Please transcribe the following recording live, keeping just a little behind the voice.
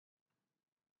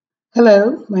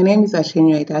Hello, my name is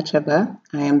Idachaba.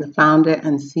 I am the founder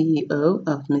and CEO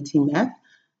of MitiMeth.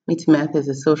 MitiMeth is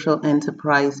a social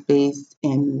enterprise based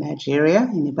in Nigeria,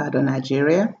 in Ibadan,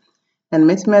 Nigeria. And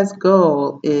MitiMeth's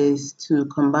goal is to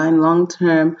combine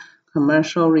long-term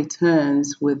commercial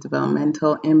returns with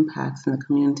developmental impacts in the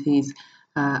communities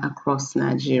across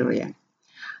Nigeria.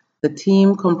 The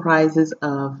team comprises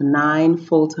of 9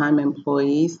 full-time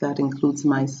employees. That includes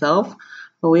myself.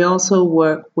 But we also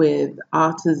work with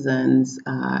artisans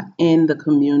in the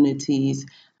communities,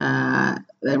 the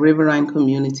riverine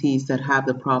communities that have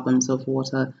the problems of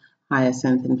water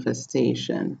hyacinth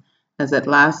infestation. As at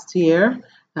last year,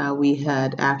 we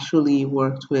had actually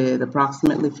worked with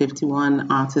approximately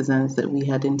 51 artisans that we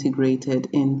had integrated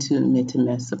into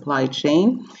MitiMeth supply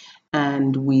chain,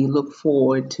 and we look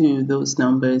forward to those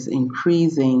numbers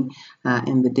increasing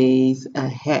in the days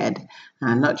ahead.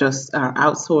 Not just our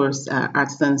outsourced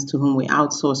artisans to whom we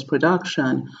outsource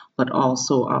production, but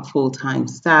also our full-time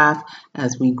staff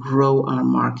as we grow our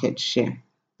market share.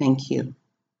 Thank you.